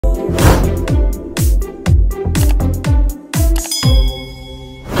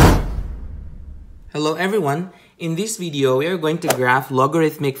Hello everyone. In this video, we are going to graph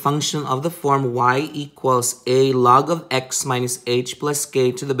logarithmic function of the form y equals a log of x minus h plus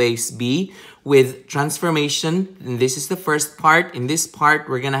k to the base b with transformation. And this is the first part. In this part,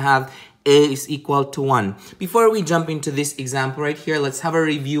 we're going to have a is equal to 1. Before we jump into this example right here, let's have a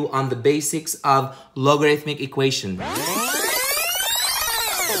review on the basics of logarithmic equation.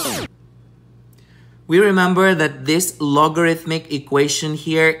 We remember that this logarithmic equation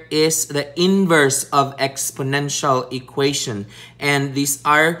here is the inverse of exponential equation. And these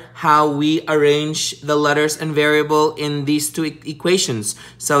are how we arrange the letters and variable in these two equations.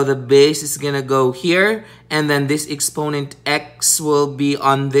 So the base is going to go here, and then this exponent x will be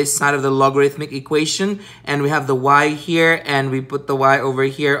on this side of the logarithmic equation. And we have the y here, and we put the y over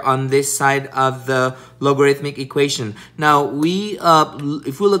here on this side of the logarithmic equation. Now,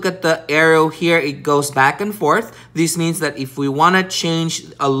 if we look at the arrow here, it goes back and forth. This means that if we want to change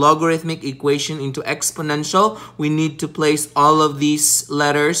a logarithmic equation into exponential, we need to place all of these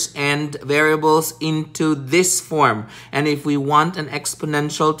letters and variables into this form. And if we want an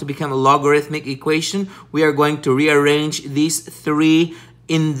exponential to become a logarithmic equation, we are going to rearrange these three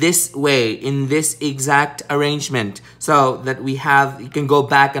in this way, in this exact arrangement, so that you can go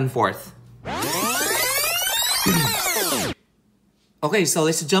back and forth. Okay, so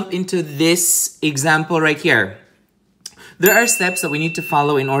let's jump into this example right here. There are steps that we need to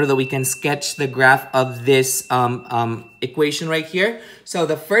follow in order that we can sketch the graph of this equation right here. So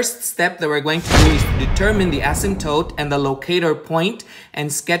the first step that we're going to do is to determine the asymptote and the locator point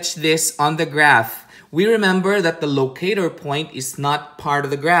and sketch this on the graph. We remember that the locator point is not part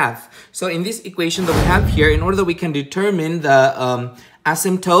of the graph. So in this equation that we have here, in order that we can determine the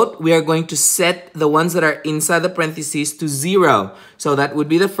asymptote, we are going to set the ones that are inside the parentheses to 0. So that would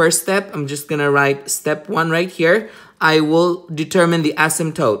be the first step. I'm just going to write step 1 right here. I will determine the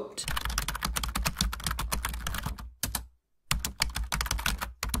asymptote.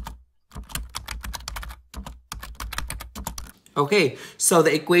 Okay, so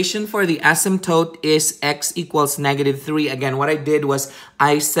the equation for the asymptote is x equals -3. Again, what I did was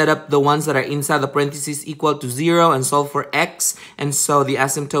I set up the ones that are inside the parentheses equal to 0 and solve for x. And so the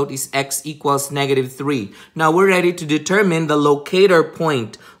asymptote is x equals -3. Now we're ready to determine the locator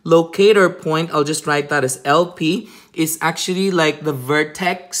point. Locator point, I'll just write that as LP, is actually like the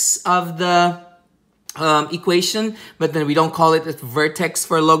vertex of the equation, but then we don't call it a vertex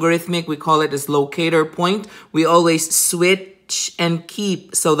for logarithmic. We call it as locator point. We always switch and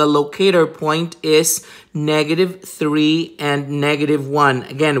keep. So the locator point is -3 and -1.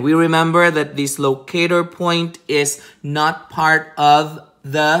 Again, we remember that this locator point is not part of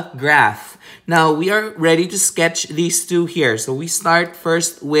the graph. Now we are ready to sketch these two here. So we start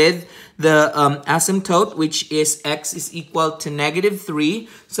first with the asymptote, which is x is equal to -3.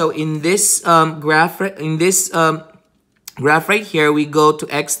 So in this graph right here, we go to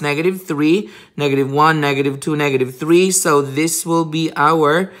x -3, -1, -2, -3. So this will be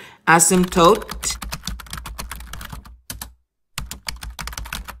our asymptote.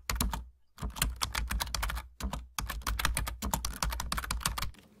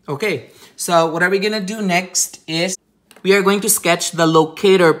 Okay, so what are we going to do next is we are going to sketch the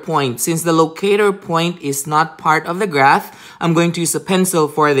locator point. Since the locator point is not part of the graph, I'm going to use a pencil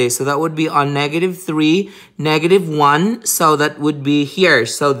for this. So that would be on -3, -1. So that would be here.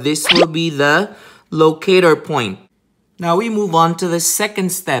 So this will be the locator point. Now we move on to the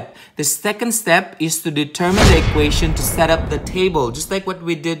second step. The second step is to determine the equation to set up the table. Just like what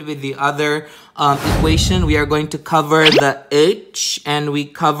we did with the other equation, we are going to cover the h and we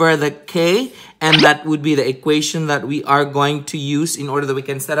cover the k, and that would be the equation that we are going to use in order that we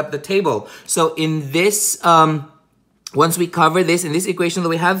can set up the table. So in this once we cover this, in this equation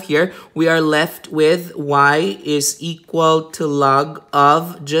that we have here, we are left with y is equal to log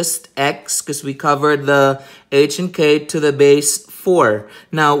of just x, because we covered the h and k to the base 4.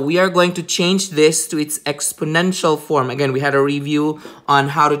 Now, we are going to change this to its exponential form. Again, we had a review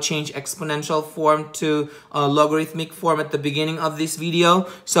on how to change exponential form to logarithmic form at the beginning of this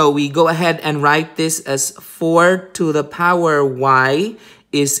video. So we go ahead and write this as 4 to the power y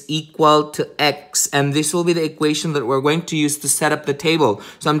is equal to x, and this will be the equation that we're going to use to set up the table.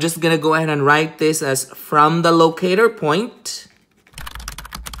 So I'm just going to go ahead and write this as from the locator point.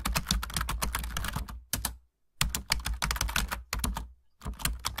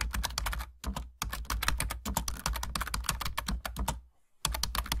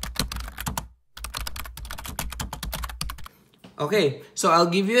 Okay, so I'll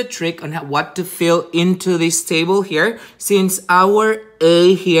give you a trick on what to fill into this table here. Since our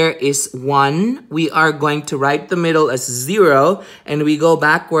A here is 1. We are going to write the middle as 0, and we go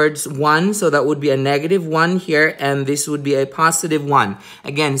backwards 1, so that would be a negative 1 here, and this would be a positive 1.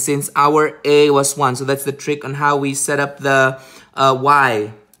 Again, since our A was 1, so that's the trick on how we set up the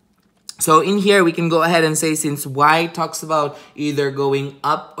Y. So in here, we can go ahead and say, since Y talks about either going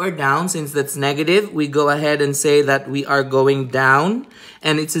up or down, since that's negative, we go ahead and say that we are going down.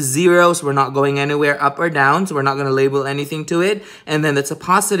 And it's a 0, so we're not going anywhere up or down, so we're not going to label anything to it. And then that's a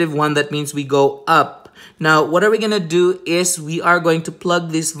positive 1, that means we go up. Now, what are we going to do is we are going to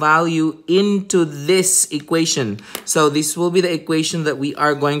plug this value into this equation. So this will be the equation that we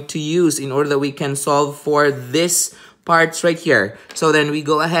are going to use in order that we can solve for this parts right here. So then we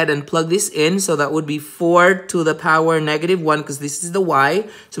go ahead and plug this in. So that would be 4 to the power negative 1, because this is the y.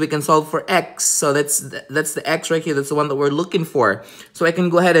 So we can solve for x. So that's the x right here. That's the one that we're looking for. So I can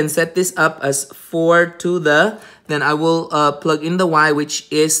go ahead and set this up as 4 to the, then I will plug in the y, which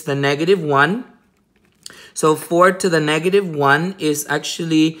is the negative 1. So 4 to the negative 1 is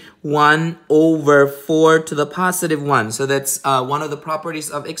actually 1 over 4 to the positive 1. So that's one of the properties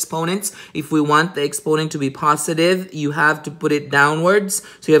of exponents. If we want the exponent to be positive, you have to put it downwards.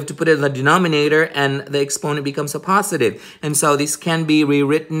 So you have to put it in the denominator, and the exponent becomes a positive. And so this can be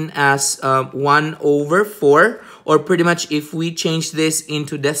rewritten as 1 over 4. Or pretty much if we change this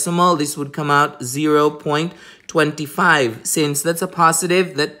into decimal, this would come out 0.25. Since that's a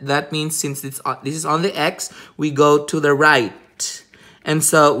positive, that means since this is on the x, we go to the right. And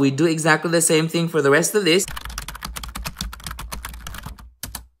so we do exactly the same thing for the rest of this.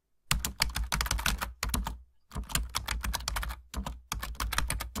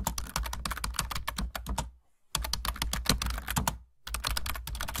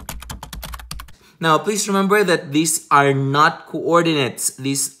 Now, please remember that these are not coordinates.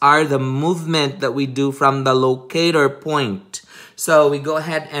 These are the movement that we do from the locator point. So we go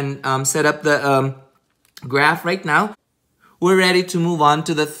ahead and set up the graph right now. We're ready to move on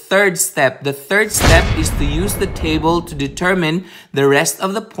to the third step. The third step is to use the table to determine the rest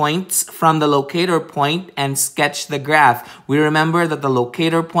of the points from the locator point and sketch the graph. We remember that the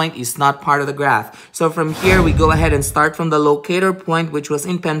locator point is not part of the graph. So from here, we go ahead and start from the locator point, which was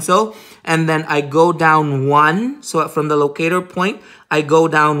in pencil, and then I go down 1. So from the locator point, I go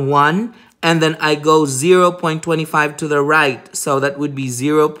down 1. And then I go 0.25 to the right. So that would be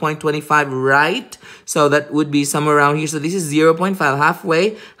 0.25 right. So that would be somewhere around here. So this is 0.5,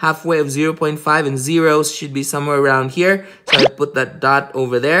 halfway of 0.5, and 0 should be somewhere around here. So I put that dot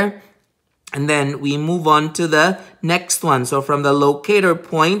over there. And then we move on to the next one. So from the locator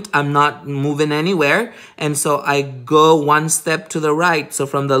point, I'm not moving anywhere. And so I go 1 step to the right. So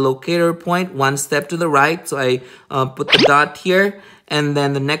from the locator point, 1 step to the right. So I put the dot here. And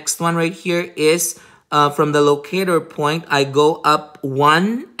then the next one right here is from the locator point, I go up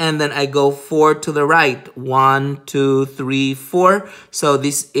 1, and then I go 4 to the right. 1, 2, 3, 4. So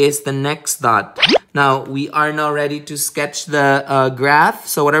this is the next dot. Now, we are now ready to sketch the graph.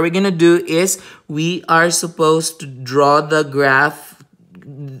 So what are we going to do is we are supposed to draw the graph.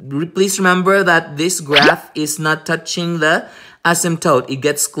 Please remember that this graph is not touching the asymptote. It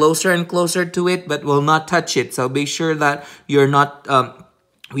gets closer and closer to it, but will not touch it. So be sure that you're not,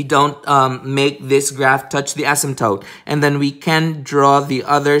 we don't make this graph touch the asymptote. And then we can draw the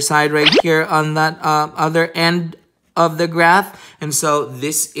other side right here on that other end of the graph. And so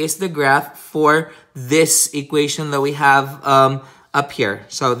this is the graph for this equation that we have up here.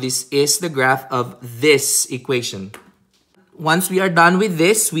 So this is the graph of this equation. Once we are done with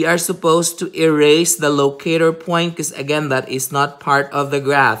this, we are supposed to erase the locator point, because again, that is not part of the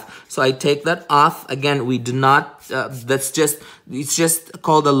graph. So I take that off. Again, we do not, it's just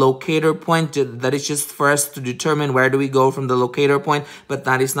called a locator point. That is just for us to determine where do we go from the locator point, but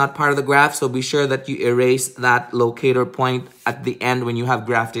that is not part of the graph. So be sure that you erase that locator point at the end when you have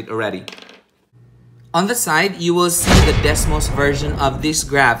graphed it already. On the side, you will see the Desmos version of this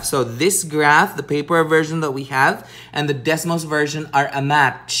graph. So this graph, the paper version that we have, and the Desmos version are a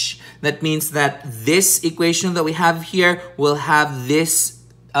match. That means that this equation that we have here will have this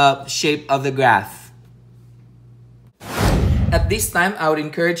shape of the graph. At this time, I would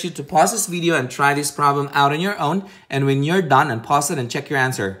encourage you to pause this video and try this problem out on your own. And when you're done, unpause it and check your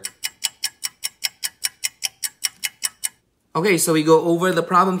answer. Okay, so we go over the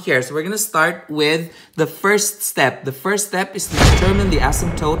problem here. So we're going to start with the first step. The first step is to determine the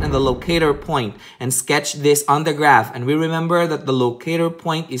asymptote and the locator point and sketch this on the graph. And we remember that the locator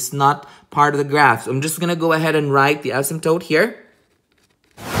point is not part of the graph. So I'm just going to go ahead and write the asymptote here.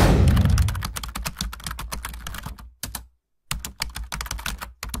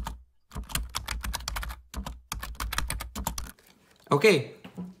 Okay,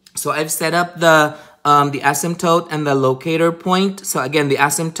 so I've set up the asymptote and the locator point. So again, the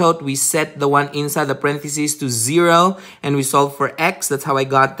asymptote, we set the one inside the parentheses to 0, and we solve for x. That's how I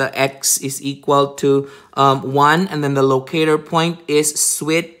got the x is equal to 1. And then the locator point is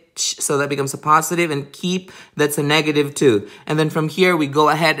switch, so that becomes a positive, and keep, that's a negative 2. And then from here, we go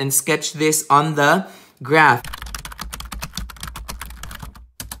ahead and sketch this on the graph.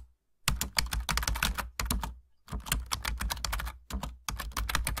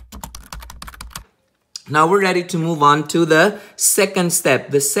 Now we're ready to move on to the second step.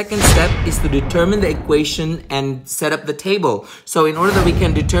 The second step is to determine the equation and set up the table. So in order that we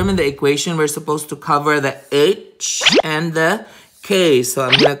can determine the equation, we're supposed to cover the h and the k. So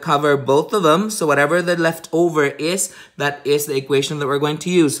I'm going to cover both of them. So whatever the leftover is, that is the equation that we're going to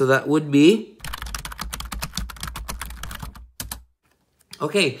use. So that would be...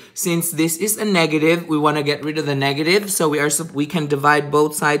 Okay, since this is a negative, we want to get rid of the negative. So we can divide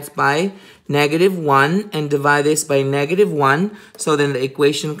both sides by -1 and divide this by -1. So then the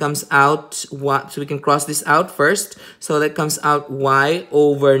equation comes out, so we can cross this out first. So that comes out y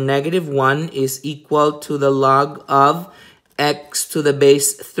over -1 is equal to the log of x to the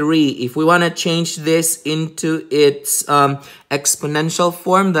base 3. If we want to change this into its exponential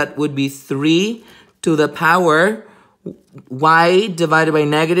form, that would be 3 to the power y divided by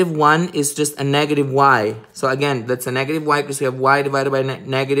 -1 is just a negative y. So again, that's a negative y because we have y divided by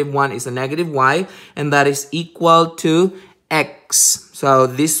 -1 is a negative y, and that is equal to x. So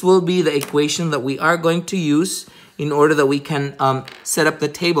this will be the equation that we are going to use in order that we can set up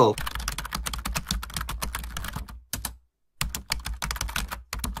the table.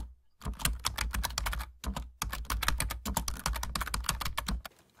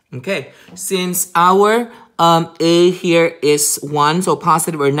 Okay, since our a here is 1, so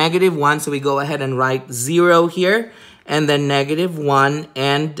positive or -1, so we go ahead and write 0 here, and then -1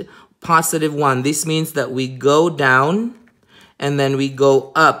 and +1. This means that we go down and then we go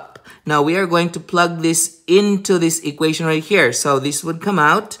up. Now we are going to plug this into this equation right here. So this would come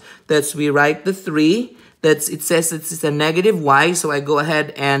out, that's we write the 3, it says it's a negative y, so I go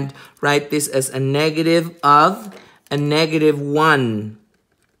ahead and write this as a negative of a -1.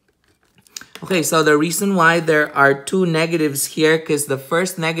 Okay, so the reason why there are two negatives here, because the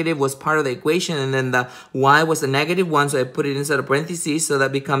first negative was part of the equation, and then the y was a -1, so I put it inside of parentheses, so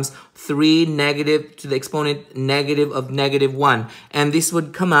that becomes 3 negative to the exponent negative of -1. And this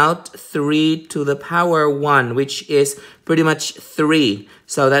would come out 3 to the power 1, which is pretty much 3.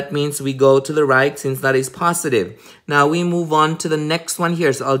 So that means we go to the right since that is positive. Now we move on to the next one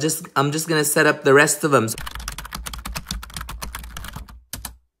here. So I'm just going to set up the rest of them.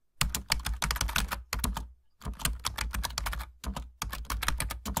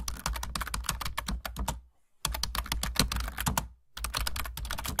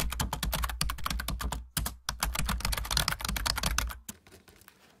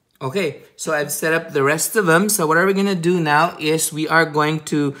 Okay, so I've set up the rest of them. So what are we going to do now is we are going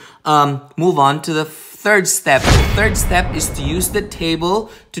to move on to the third step. The third step is to use the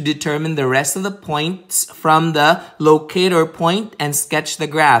table to determine the rest of the points from the locator point and sketch the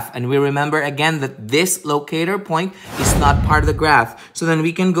graph. And we remember again that this locator point is not part of the graph. So then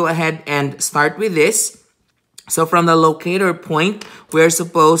we can go ahead and start with this. So from the locator point, we're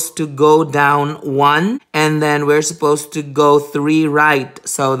supposed to go down 1, and then we're supposed to go 3 right.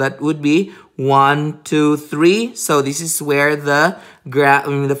 So that would be 1, 2, 3. So this is where the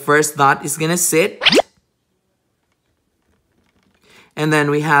first dot is gonna sit. And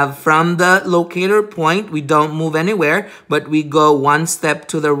then we have from the locator point, we don't move anywhere, but we go 1 step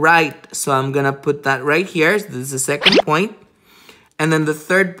to the right. So I'm gonna put that right here. This is the second point. And then the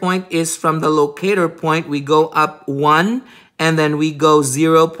third point is from the locator point, we go up 1, and then we go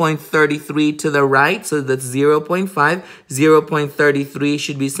 0.33 to the right. So that's 0.5. 0.33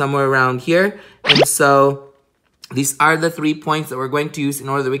 should be somewhere around here. And so these are the 3 points that we're going to use in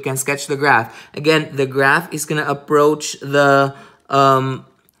order that we can sketch the graph. Again, the graph is going to approach the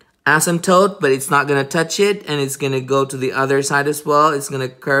asymptote, but it's not going to touch it. And it's going to go to the other side as well. It's going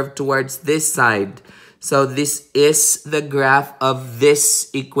to curve towards this side. So this is the graph of this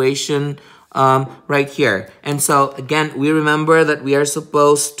equation right here. And so again, we remember that we are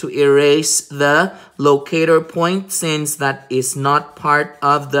supposed to erase the locator point since that is not part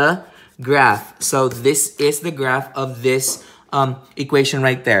of the graph. So this is the graph of this equation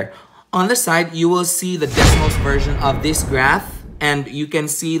right there. On the side, you will see the decimals version of this graph. And you can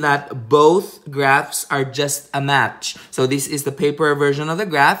see that both graphs are just a match. So this is the paper version of the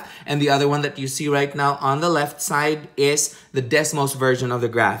graph. And the other one that you see right now on the left side is the decimals version of the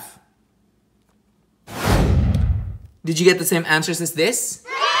graph. Did you get the same answers as this?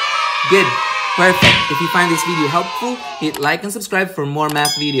 Good. Perfect. If you find this video helpful, hit like and subscribe for more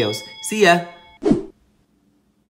math videos. See ya!